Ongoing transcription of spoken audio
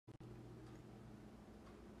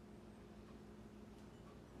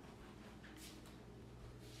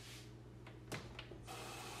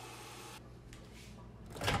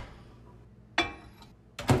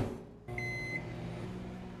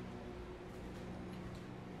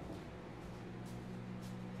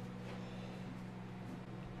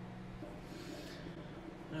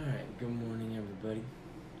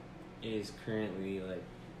is currently like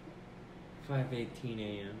 5:18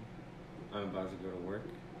 a.m. I'm about to go to work.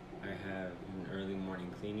 I have an early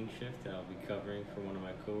morning cleaning shift that I'll be covering for one of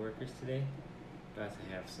my coworkers today. About to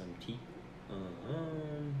have some tea. I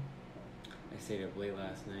stayed up late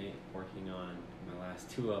last night working on my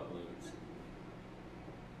last 2 uploads.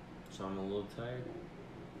 So I'm a little tired,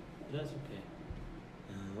 but that's okay.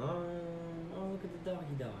 Oh, look at the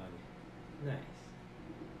doggy dog. Nice.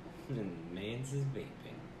 And man's is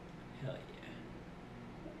vaping. Hell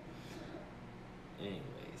yeah.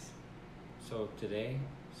 Anyways, so today,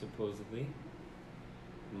 supposedly,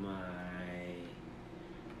 my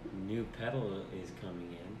new pedal is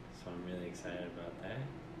coming in, so I'm really excited about that.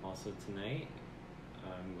 Also tonight,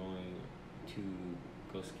 I'm going to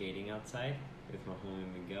go skating outside with my homie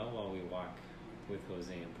Miguel while we walk with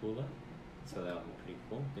Jose and Pula. So that'll be pretty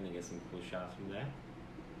cool. Gonna get some cool shots from that.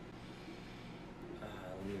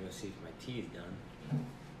 Let me go see if my tea is done.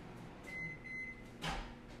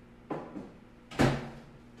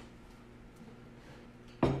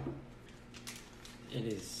 It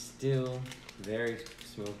is still very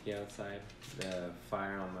smoky outside. The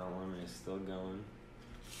fire on Mount Lemmon is still going.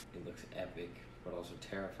 It looks epic, but also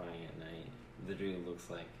terrifying at night. Literally looks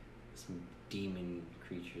like some demon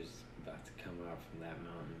creatures about to come out from that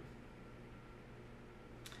mountain.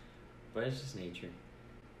 But it's just nature.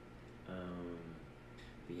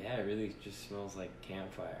 But yeah, it really just smells like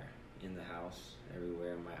campfire in the house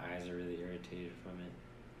everywhere. My eyes are really irritated from it.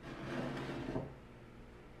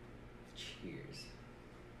 Cheers.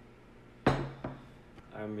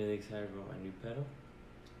 I'm really excited about my new pedal.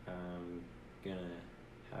 I'm gonna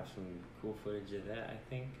have some cool footage of that, I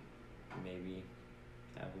think. Maybe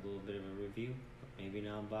have a little bit of a review, maybe an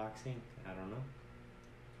unboxing, I don't know.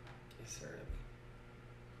 It's early.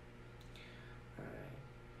 Alright.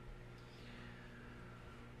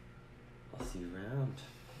 I'll see you around.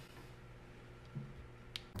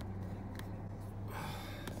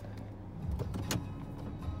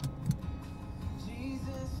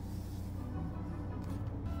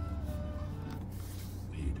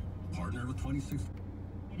 Partner with 26.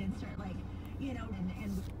 And start like, you know,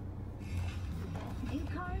 and new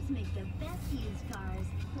cars make the best used cars.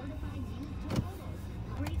 Certified used Toyotas.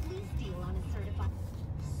 Great lease deal on a certified.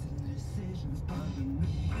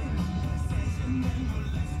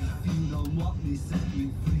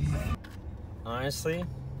 Honestly,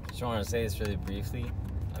 just want to say this really briefly.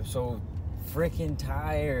 I'm so freaking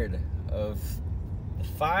tired of the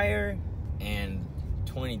fire and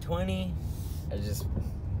 2020. I just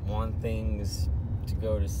want things to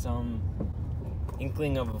go to some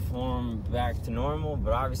inkling of a form back to normal,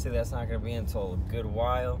 but obviously that's not going to be until a good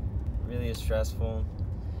while. It really is stressful.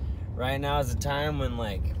 Right now is a time when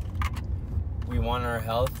like we want our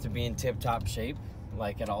health to be in tip-top shape,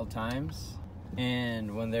 like at all times.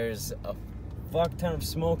 And when there's a fuck ton of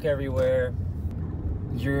smoke everywhere,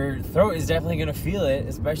 your throat is definitely going to feel it,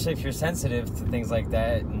 especially if you're sensitive to things like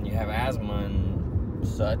that and you have asthma and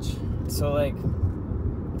such. So like,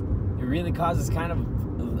 it really causes kind of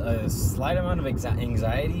a slight amount of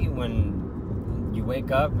anxiety when you wake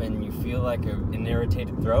up and you feel like an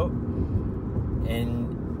irritated throat. And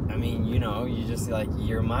I mean, you know, you just like,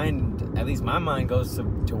 your mind, at least my mind goes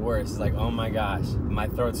to worse. It's like, oh my gosh, my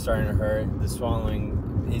throat's starting to hurt. The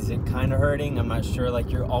swallowing, is it kind of hurting? I'm not sure. Like,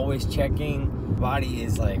 you're always checking. Body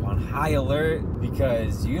is like on high alert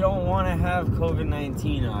because you don't want to have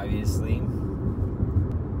COVID-19, obviously.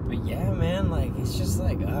 But yeah, man, like, it's just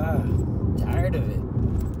like, tired of it.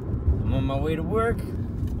 I'm on my way to work.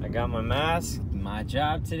 I got my mask. My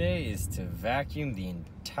job today is to vacuum the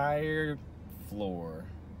entire floor.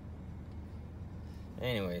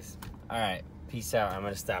 Anyways, all right, peace out. I'm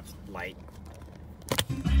gonna stop light.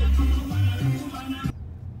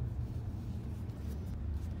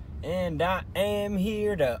 And I am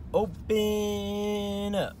here to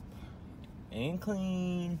open up and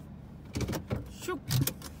clean. Shoot.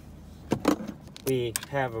 We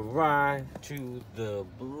have arrived to the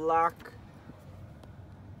block.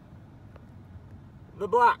 The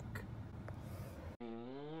block.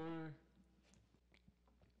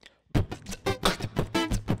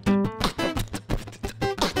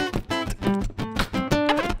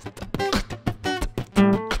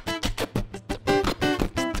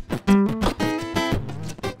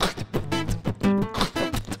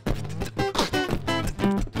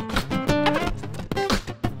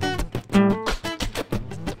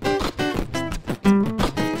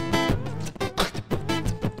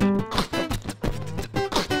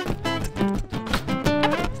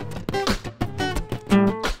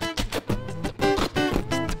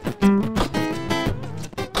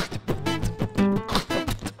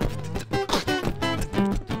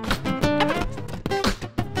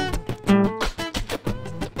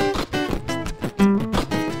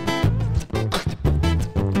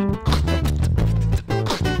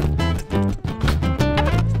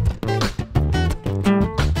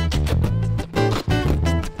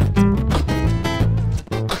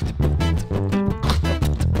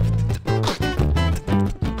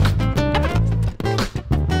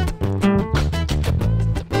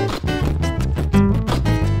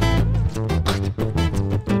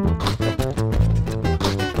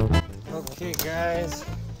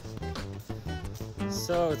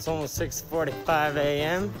 It's almost 6:45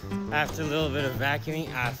 a.m. After a little bit of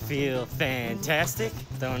vacuuming, I feel fantastic.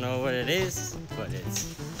 Don't know what it is, but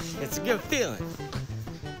it's a good feeling.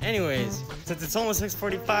 Anyways, since it's almost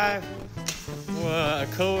 6:45, a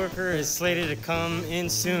coworker is slated to come in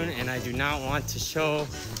soon, and I do not want to show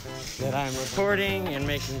that I'm recording and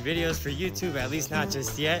making videos for YouTube, at least not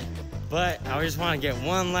just yet. But I just want to get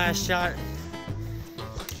one last shot,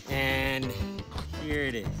 and here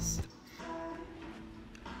it is.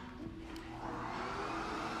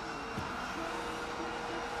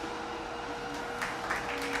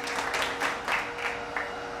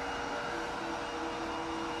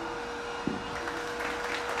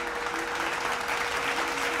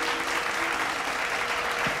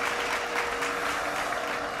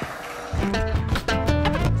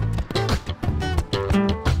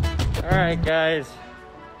 Alright guys,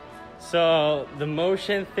 so the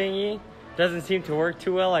motion thingy doesn't seem to work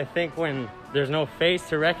too well, I think, when there's no face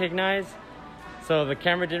to recognize. So the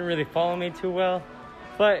camera didn't really follow me too well.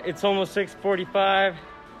 But it's almost 6:45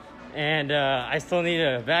 and I still need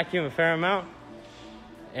to vacuum a fair amount.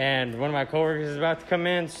 And one of my coworkers is about to come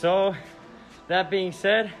in. So that being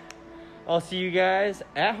said, I'll see you guys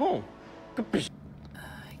at home.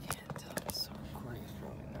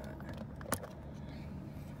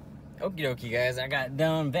 Okie dokie guys, I got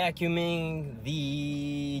done vacuuming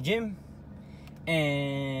the gym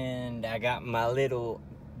and I got my little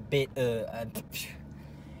bit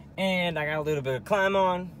and I got a little bit of climb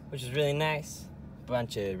on, which is really nice.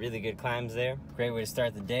 Bunch of really good climbs there. Great way to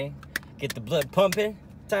start the day. Get the blood pumping.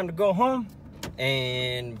 Time to go home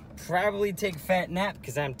and probably take a fat nap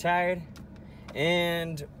because I'm tired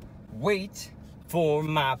and wait for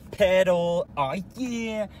my pedal. Oh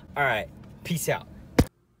yeah. All right, peace out.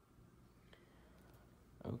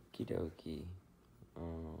 Okie dokie.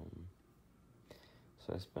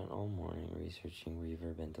 So I spent all morning researching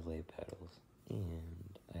reverb and delay pedals,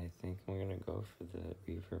 and I think I'm gonna go for the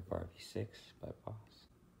Reverb RV-6 by Boss.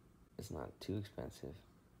 It's not too expensive.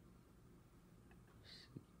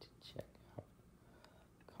 To check out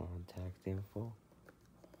contact info.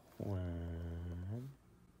 One.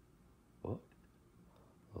 Oh.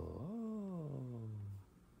 Oh.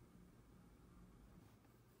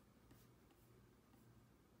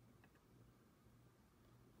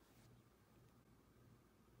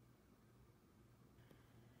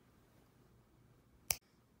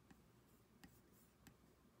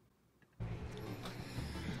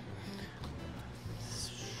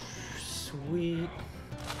 Sweet.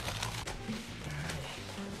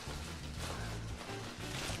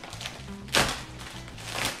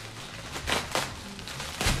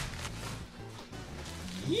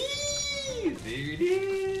 Yee! There it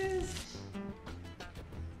is.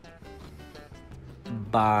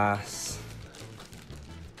 Boss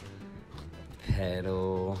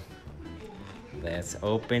pedal. Let's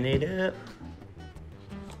open it up.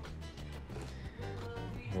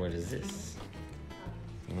 What is this?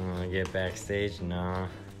 Wanna get backstage? Nah.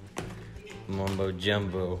 Mumbo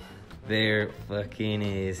jumbo. There fucking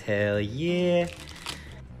is. Hell yeah.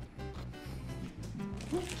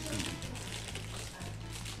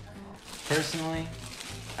 Personally,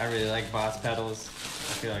 I really like Boss pedals.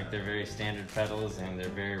 I feel like they're very standard pedals and they're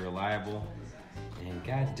very reliable. And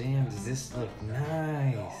goddamn, does this look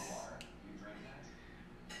nice.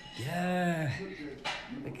 Yeah.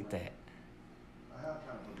 Look at that.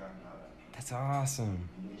 That's awesome.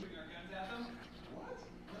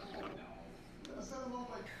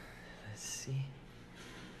 Let's see.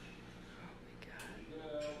 Oh my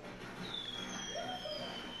god.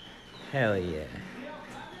 Hell yeah.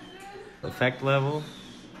 Effect level,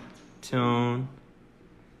 tone,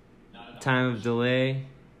 time of delay,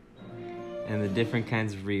 and the different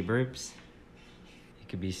kinds of reverbs. It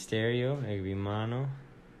could be stereo, it could be mono.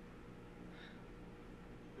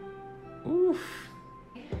 Oof.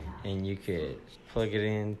 And you could plug it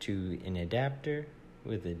into an adapter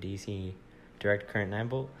with a DC direct current 9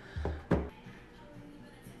 volt.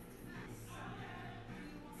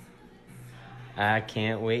 I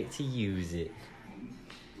can't wait to use it.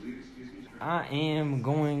 I am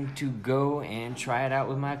going to go and try it out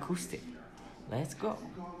with my acoustic. Let's go.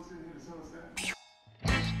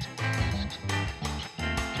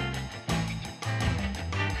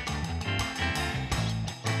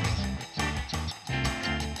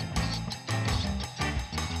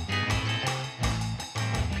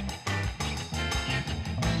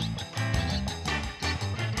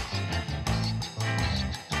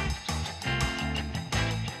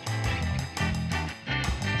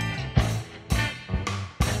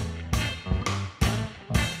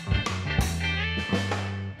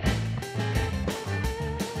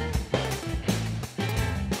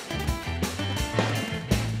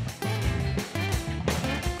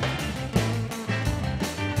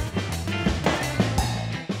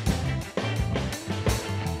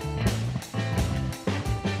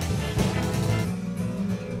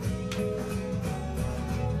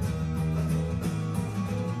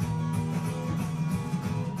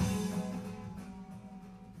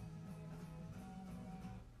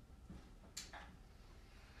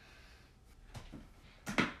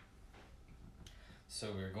 So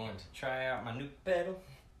we're going to try out my new pedal.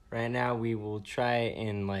 Right now we will try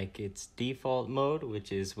in like its default mode,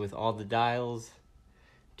 which is with all the dials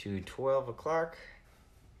to 12 o'clock.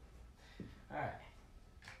 All right.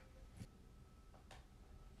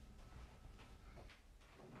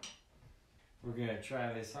 We're gonna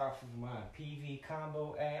try this off of my PV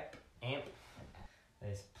combo amp.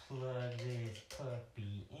 Let's plug this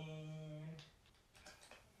puppy in.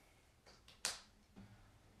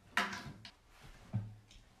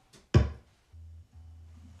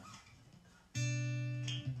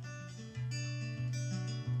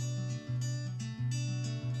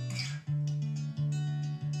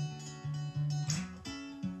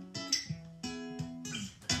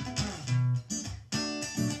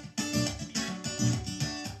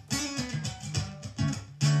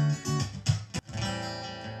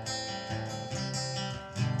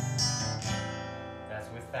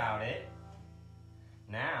 Without it.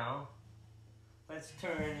 Now, let's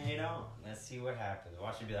turn it on. Let's see what happens.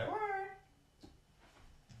 Watch it be like, what?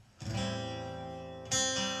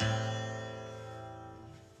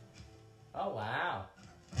 Oh, wow.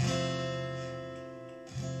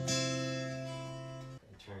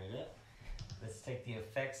 Turn it up. Let's take the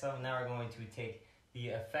effects up. Now we're going to take the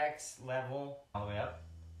effects level all the way up.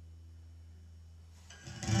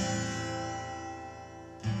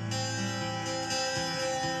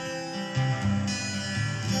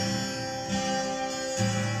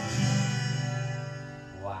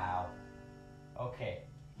 Okay.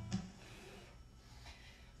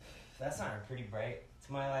 That sounded pretty bright.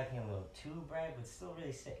 To my liking, a little too bright, but still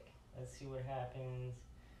really sick. Let's see what happens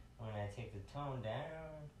when I take the tone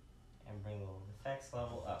down and bring the effects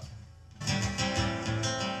level up.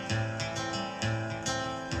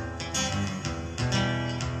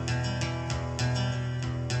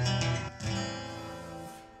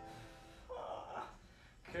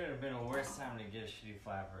 Could have been a worse time to get a shitty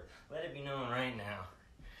flapper. Let it be known right now,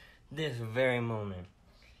 this very moment.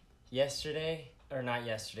 Yesterday, or not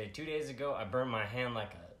yesterday, 2 days ago, I burned my hand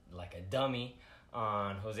like a dummy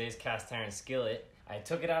on Jose's cast iron skillet. I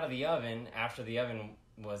took it out of the oven after the oven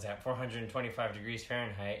was at 425 degrees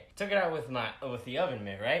Fahrenheit. Took it out with the oven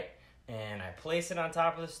mitt, right? And I placed it on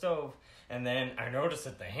top of the stove, and then I noticed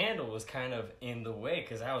that the handle was kind of in the way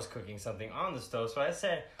because I was cooking something on the stove. So I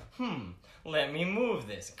said, let me move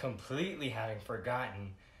this, completely having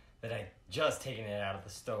forgotten that I'd just taken it out of the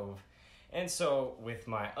stove. And so with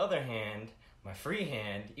my other hand, my free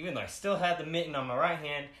hand, even though I still had the mitten on my right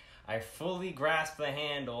hand, I fully grasped the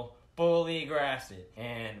handle, fully grasped it,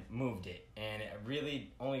 and moved it. And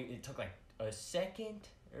it took like a second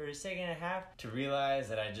or a second and a half to realize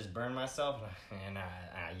that I just burned myself, and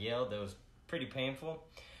I yelled. It was pretty painful.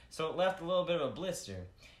 So it left a little bit of a blister.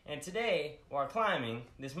 And today, while climbing,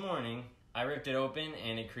 this morning, I ripped it open,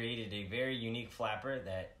 and it created a very unique flapper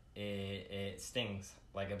that it stings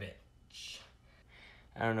like a bitch.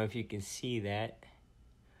 I don't know if you can see that,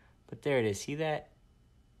 but there it is. See that?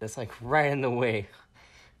 That's like right in the way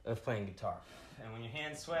of playing guitar. And when your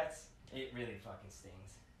hand sweats, it really fucking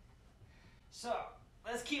stings. So,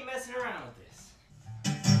 let's keep messing around with this.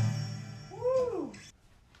 Woo!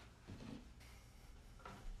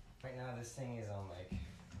 Right now this thing is on like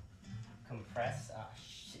compressed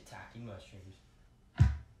shiitake mushrooms.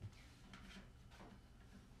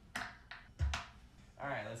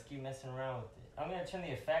 Alright, let's keep messing around with it. I'm going to turn the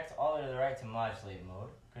effects all the way to the right to modulate mode.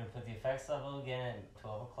 I'm going to put the effects level again at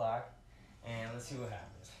 12 o'clock. And let's see what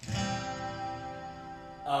happens.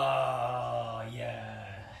 Oh,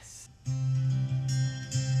 yes.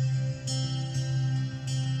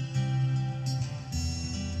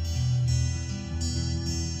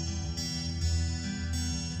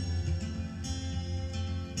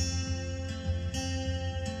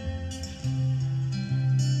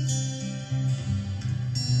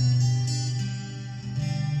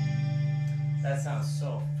 That sounds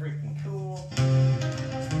so freaking cool.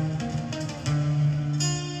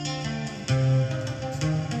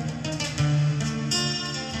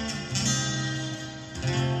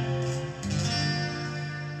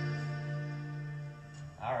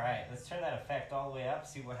 Alright, let's turn that effect all the way up,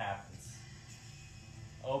 see what happens.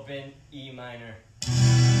 Open E minor.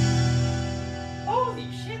 Holy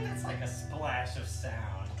shit, that's like a splash of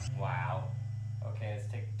sound. Wow. Okay, let's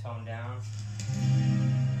take the tone down.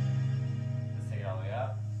 Take it all the way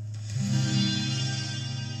up.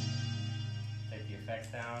 Take the effects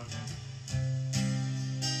down.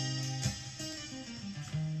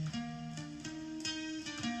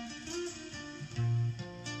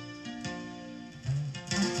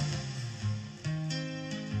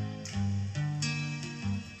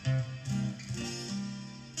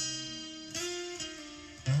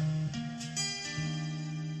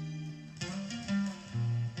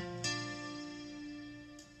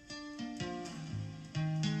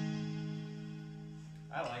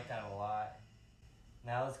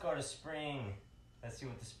 let's go to spring. Let's see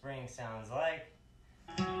what the spring sounds like.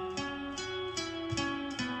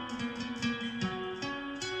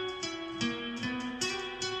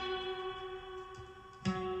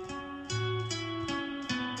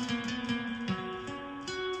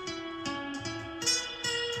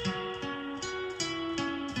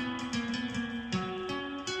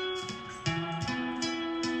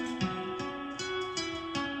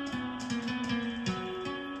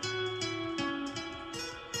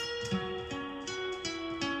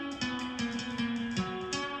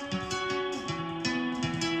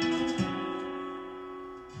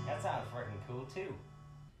 Cool too.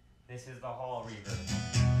 This is the hall reverb.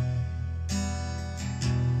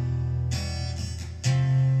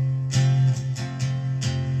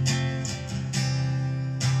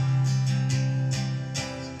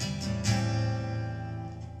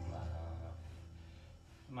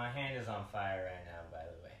 My hand is on fire right now, by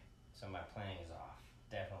the way, so my playing is off.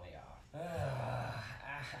 Definitely off.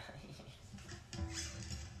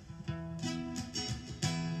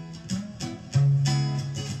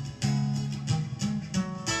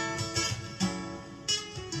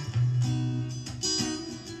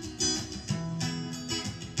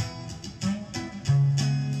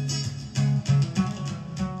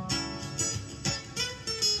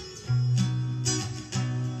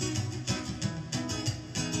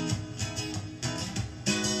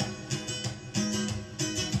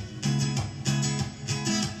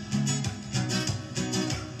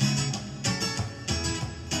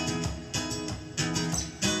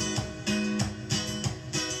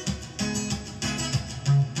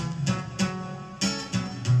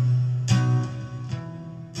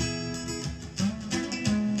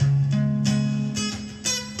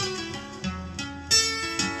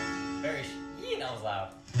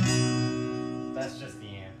 That's just the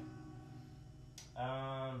amp.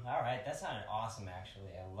 Alright, that sounded awesome actually.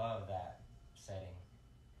 I love that setting.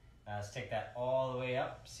 Now let's take that all the way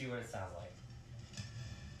up, see what it sounds like.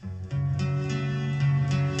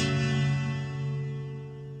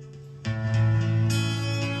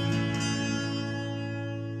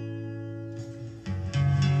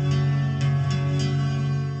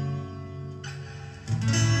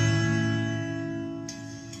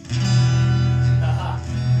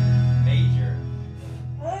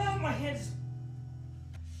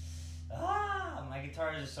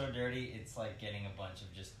 Is so dirty, it's like getting a bunch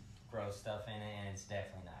of just gross stuff in it, and it's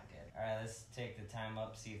definitely not good. Alright, let's take the time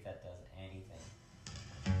up, see if that does anything.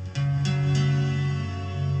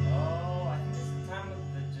 Oh, I think this is the time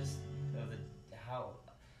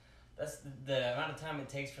that's the amount of time it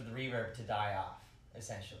takes for the reverb to die off,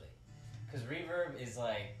 essentially. Because reverb is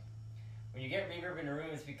like, when you get reverb in a room,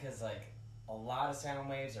 it's because like a lot of sound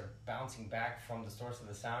waves are bouncing back from the source of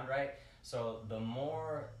the sound, right? So the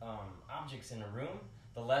more objects in a room,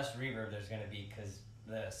 the less reverb there's going to be, because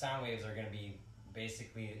the sound waves are going to be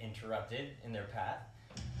basically interrupted in their path.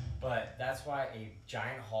 But that's why a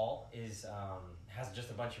giant hall is has just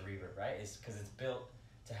a bunch of reverb, right? It's because it's built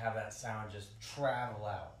to have that sound just travel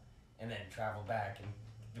out and then travel back, and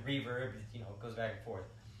the reverb, you know, goes back and forth.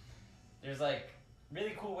 There's like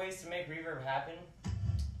really cool ways to make reverb happen.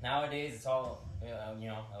 Nowadays it's all you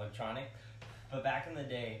know, electronic, but back in the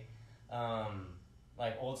day,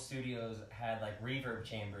 like old studios had like reverb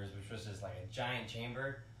chambers, which was just like a giant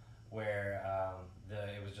chamber where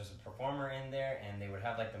it was just a performer in there, and they would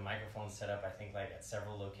have like the microphone set up, I think like at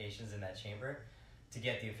several locations in that chamber to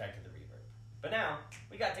get the effect of the reverb. But now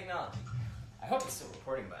we got technology. I hope it's still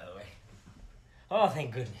recording, by the way. Oh,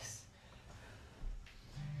 thank goodness.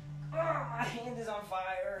 Oh, my hand is on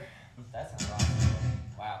fire. That sounds awesome.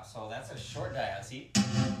 Wow, so that's a short dial, see?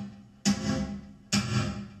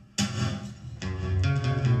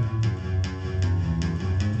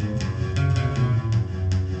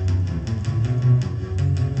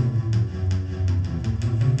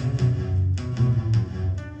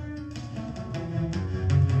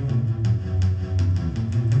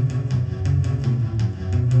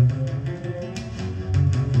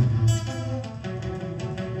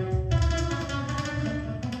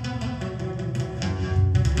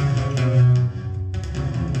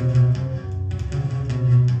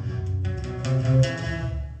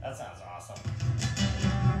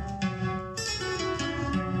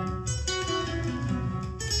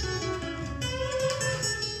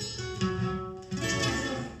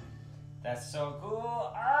 That's so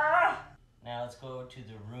cool. Ah! Now let's go to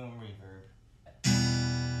the room reverb.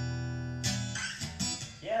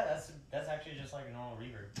 Yeah, that's actually just like a normal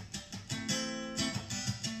reverb.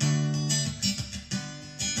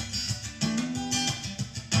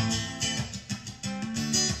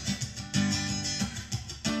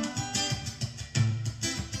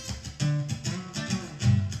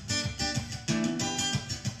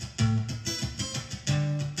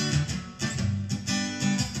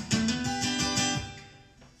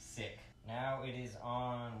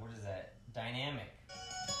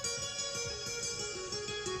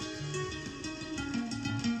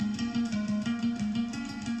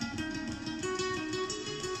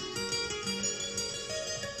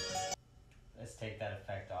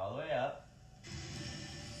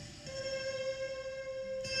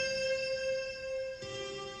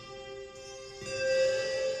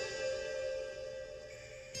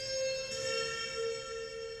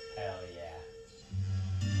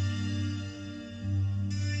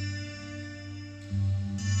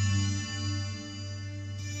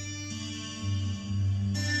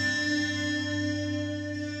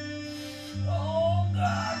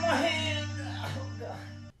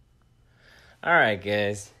 Alright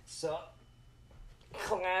guys, so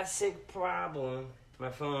classic problem. My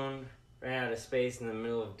phone ran out of space in the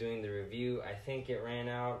middle of doing the review. I think it ran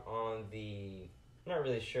out on the, I'm not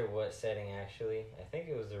really sure what setting actually. I think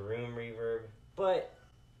it was the room reverb. But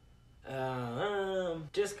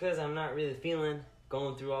just because I'm not really feeling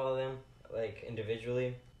going through all of them like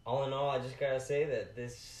individually. All in all, I just gotta say that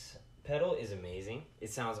this pedal is amazing.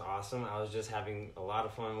 It sounds awesome. I was just having a lot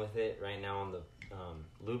of fun with it right now on the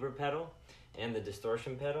looper pedal and the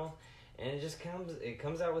distortion pedal, and it just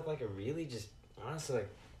comes out with like a really just honestly like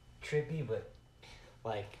trippy but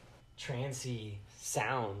like trancey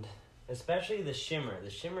sound, especially the shimmer. The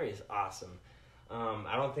shimmer is awesome.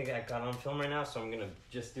 I don't think I got on film right now, so I'm gonna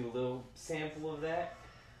just do a little sample of that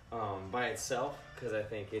by itself because I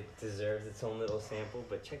think it deserves its own little sample.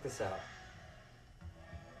 But check this out.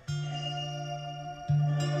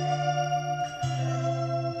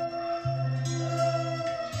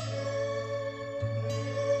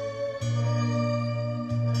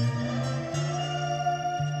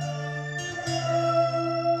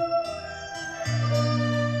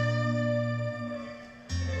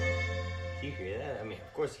 Do you hear that? I mean,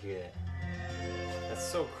 of course you hear that. That's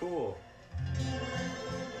so cool.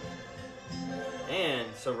 And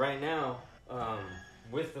so right now,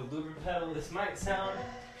 with the looper pedal, this might sound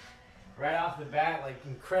right off the bat like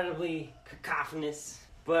incredibly cacophonous,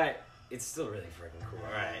 but it's still really freaking cool.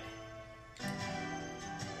 All right.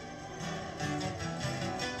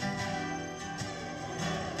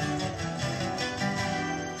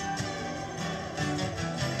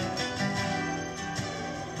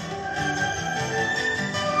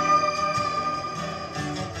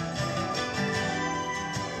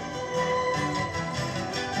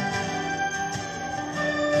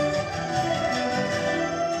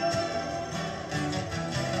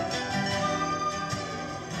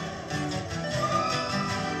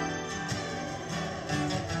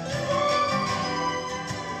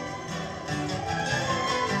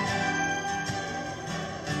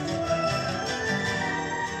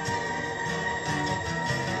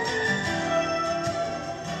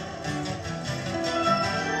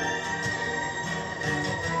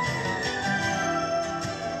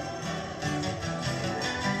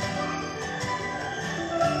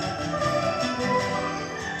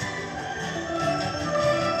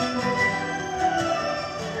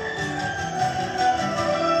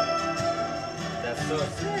 So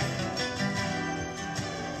sick.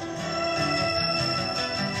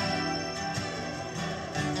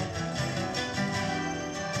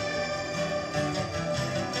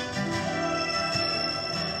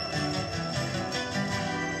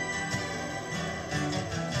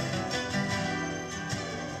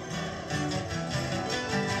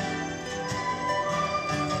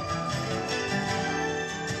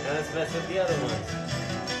 Now let's mess with the other ones.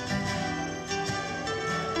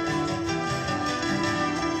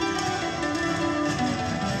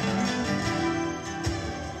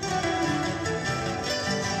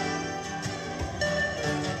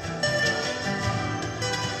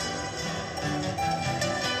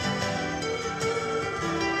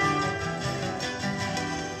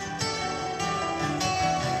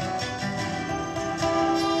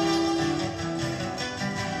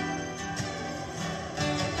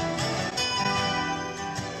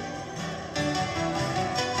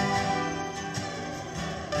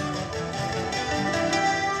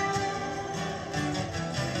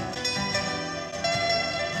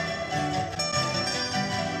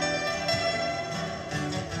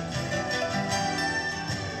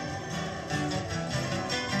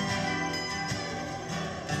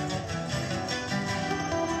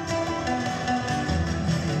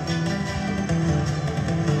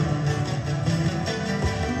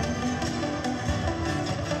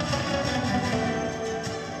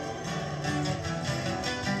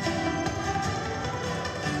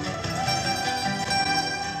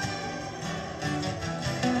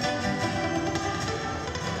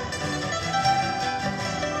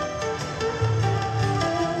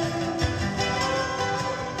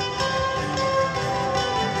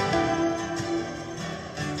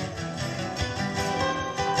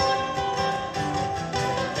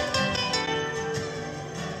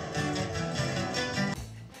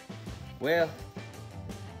 Well,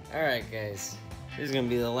 alright guys, this is gonna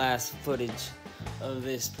be the last footage of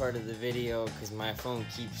this part of the video because my phone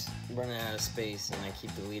keeps running out of space and I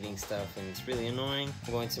keep deleting stuff and it's really annoying.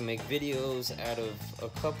 I'm going to make videos out of a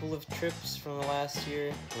couple of trips from the last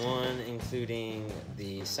year, one including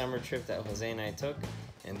the summer trip that Jose and I took,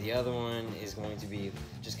 and the other one is going to be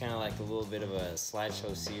just kind of like a little bit of a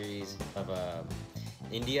slideshow series of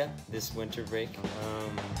India this winter break,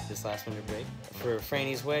 this last winter break, for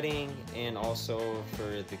Franny's wedding, and also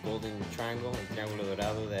for the Golden Triangle, the Triángulo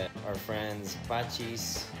Dorado, that our friends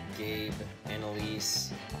Pachis, Gabe,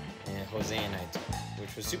 Annalise, and Jose and I took,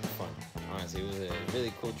 which was super fun. Honestly, it was a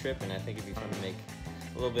really cool trip, and I think it'd be fun to make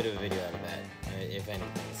a little bit of a video out of that, if anything.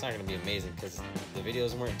 It's not gonna be amazing because the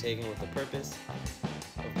videos weren't taken with the purpose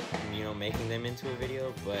of, you know, making them into a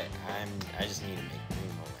video, but I just need to make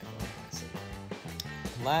more of my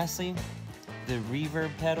own. Lastly, the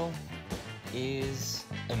reverb pedal is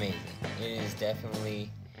amazing. It is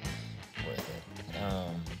definitely worth it.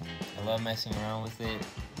 I love messing around with it.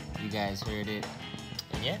 You guys heard it.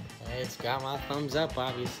 And yeah, it's got my thumbs up,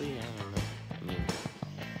 obviously. I don't know. I mean,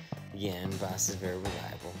 again, Boss is very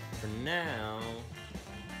reliable. For now,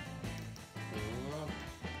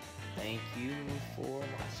 thank you for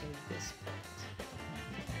watching this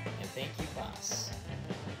part. And thank you, Boss.